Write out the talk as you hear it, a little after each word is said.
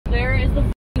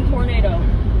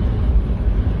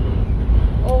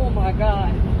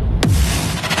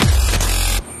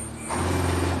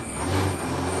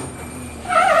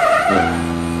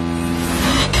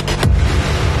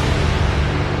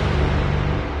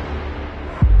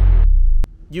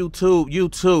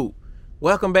YouTube.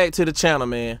 Welcome back to the channel,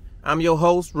 man. I'm your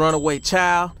host, Runaway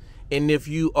Child. And if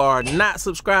you are not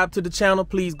subscribed to the channel,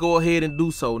 please go ahead and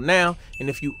do so now. And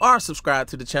if you are subscribed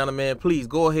to the channel, man, please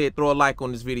go ahead, throw a like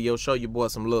on this video. Show your boy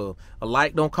some love. A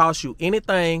like don't cost you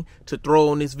anything to throw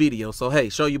on this video. So, hey,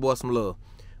 show your boy some love.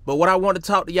 But what I want to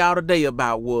talk to y'all today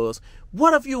about was,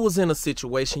 what if you was in a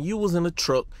situation, you was in a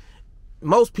truck.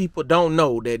 Most people don't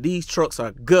know that these trucks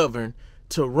are governed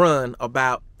to run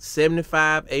about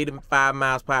 75, 85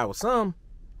 miles per hour. Some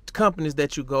companies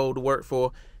that you go to work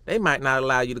for, they might not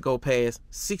allow you to go past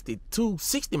 60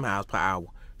 miles per hour.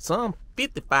 Some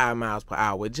 55 miles per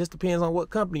hour. It just depends on what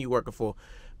company you're working for.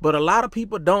 But a lot of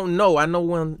people don't know. I know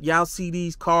when y'all see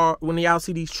these trucks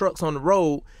on the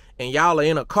road and y'all are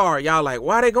in a car, y'all like,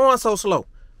 why are they going so slow?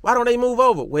 Why don't they move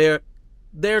over? Where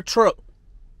their truck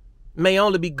may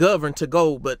only be governed to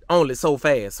go, but only so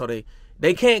fast. So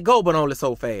they can't go, but only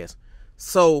so fast.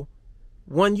 So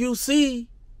when you see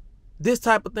this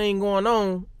type of thing going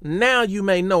on, now you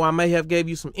may know. I may have gave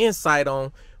you some insight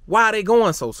on why they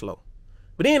going so slow.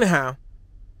 But anyhow,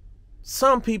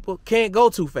 some people can't go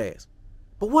too fast.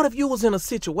 But what if you was in a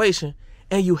situation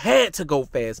and you had to go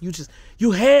fast?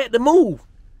 You had to move.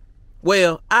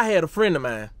 Well, I had a friend of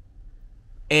mine,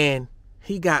 and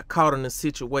he got caught in a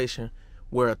situation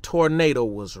where a tornado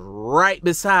was right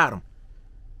beside him,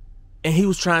 and he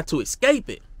was trying to escape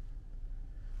it.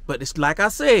 But it's like I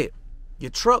said, your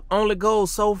truck only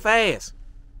goes so fast.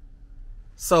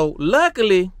 So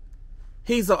luckily,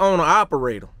 he's an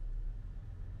owner-operator.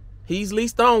 He's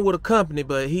leased on with a company,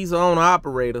 but he's an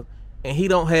owner-operator, and he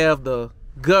don't have the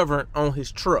governor on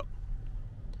his truck.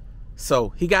 So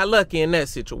he got lucky in that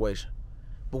situation.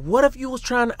 But what if you was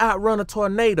trying to outrun a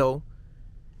tornado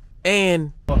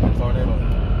and... Fucking tornado.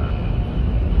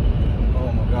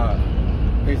 Oh my God.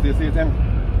 Can you still see it, Tammy?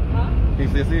 Huh? Can you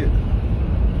still see it?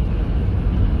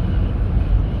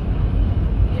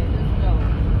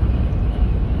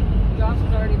 Josh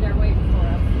is already there waiting for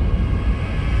us.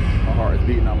 My heart is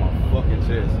beating out my fucking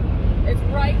chest. It's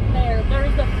right there.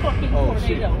 There's the fucking tornado.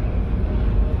 Shit.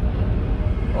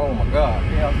 Oh my God.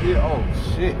 Yeah, I see it. Oh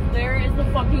shit. There is the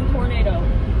fucking tornado.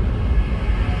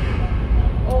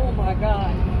 Oh my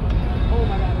God. Oh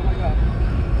my God. Oh my God.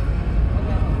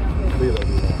 Okay.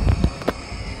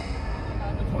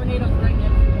 The tornado's right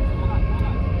next to us. Hold on.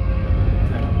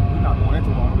 We're not going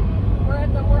into one.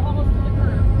 We're almost to the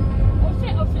curb. Oh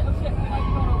shit. Oh shit. Oh shit. I like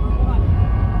going over. Hold on.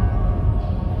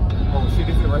 Oh shit,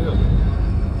 this is it right here. Is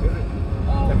it?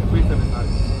 Oh. Tammy, please send this side.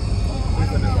 Please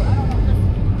send this side.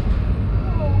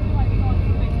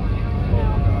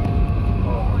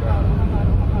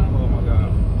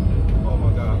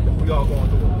 We all going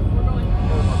through it. We're going through it.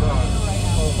 Oh my God.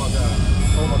 Oh my God.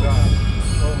 Oh my God.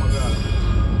 Oh my God.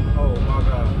 Oh my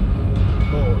God.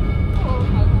 Lord. Oh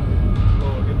my God.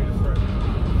 Lord, give me the strength.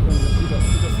 You just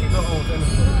see the own thing.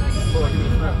 Lord, give me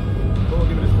the strength. Lord,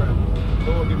 give me the strength.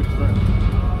 Lord, give me the strength.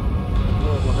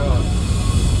 Oh my God.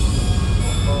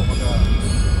 Oh my God.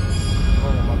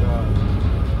 Oh my God.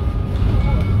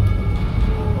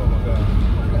 Oh my God.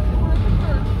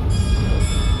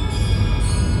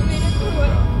 We made it through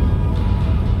it.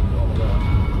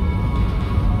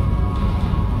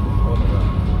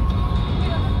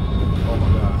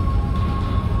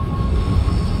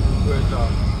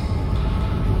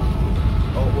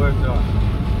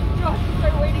 Josh is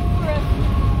there waiting for us.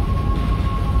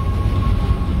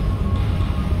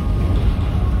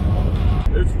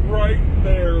 It's right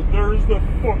there. There's the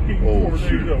fucking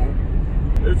tornado.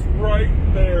 It's right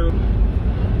there.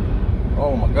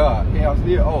 Oh my God. Can y'all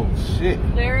see it? Oh shit.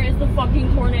 There is the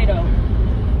fucking tornado.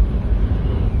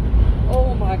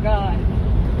 Oh my God.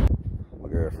 My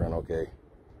girlfriend okay.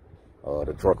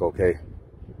 The truck okay.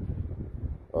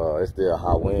 It's still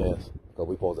high winds. Because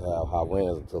we supposed to have high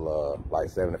winds until like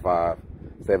 70,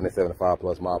 75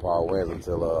 plus mile per hour winds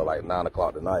until like 9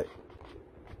 o'clock tonight.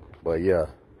 But yeah,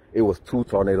 it was 2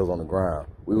 tornadoes on the ground.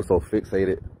 We were so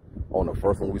fixated on the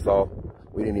first one we saw,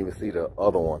 we didn't even see the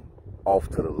other one off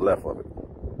to the left of it.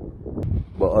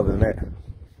 But other than that,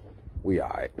 we all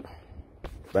right.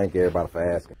 Thank everybody for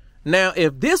asking. Now,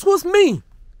 if this was me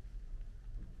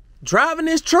driving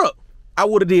this truck, I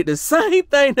would have did the same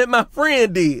thing that my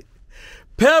friend did.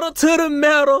 Pedal to the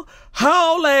metal,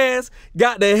 haul ass,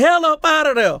 got the hell up out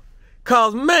of there.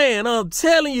 Cause man, I'm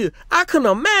telling you, I couldn't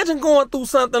imagine going through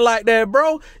something like that,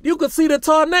 bro. You could see the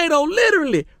tornado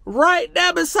literally right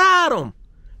there beside him.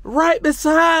 Right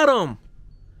beside him.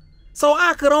 So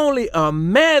I could only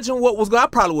imagine what was going on. I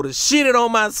probably would have shitted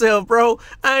on myself, bro.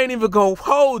 I ain't even gonna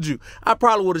hold you. I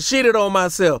probably would have shitted on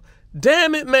myself.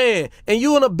 Damn it, man. And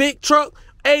you in a big truck,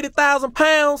 80,000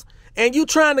 pounds, and you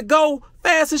trying to go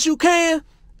fast as you can,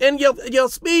 and your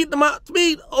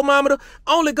speedometer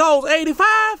only goes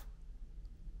 85,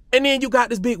 and then you got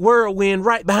this big whirlwind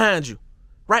right behind you,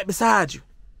 right beside you,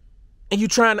 and you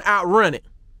trying to outrun it.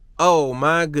 Oh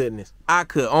my goodness, I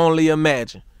could only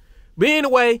imagine. But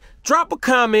anyway, drop a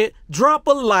comment, drop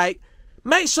a like,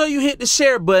 make sure you hit the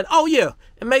share button. Oh yeah,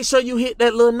 and make sure you hit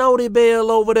that little noti bell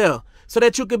over there so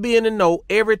that you can be in the know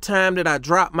every time that I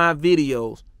drop my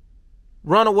videos.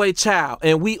 Runaway Child,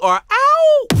 and we are out.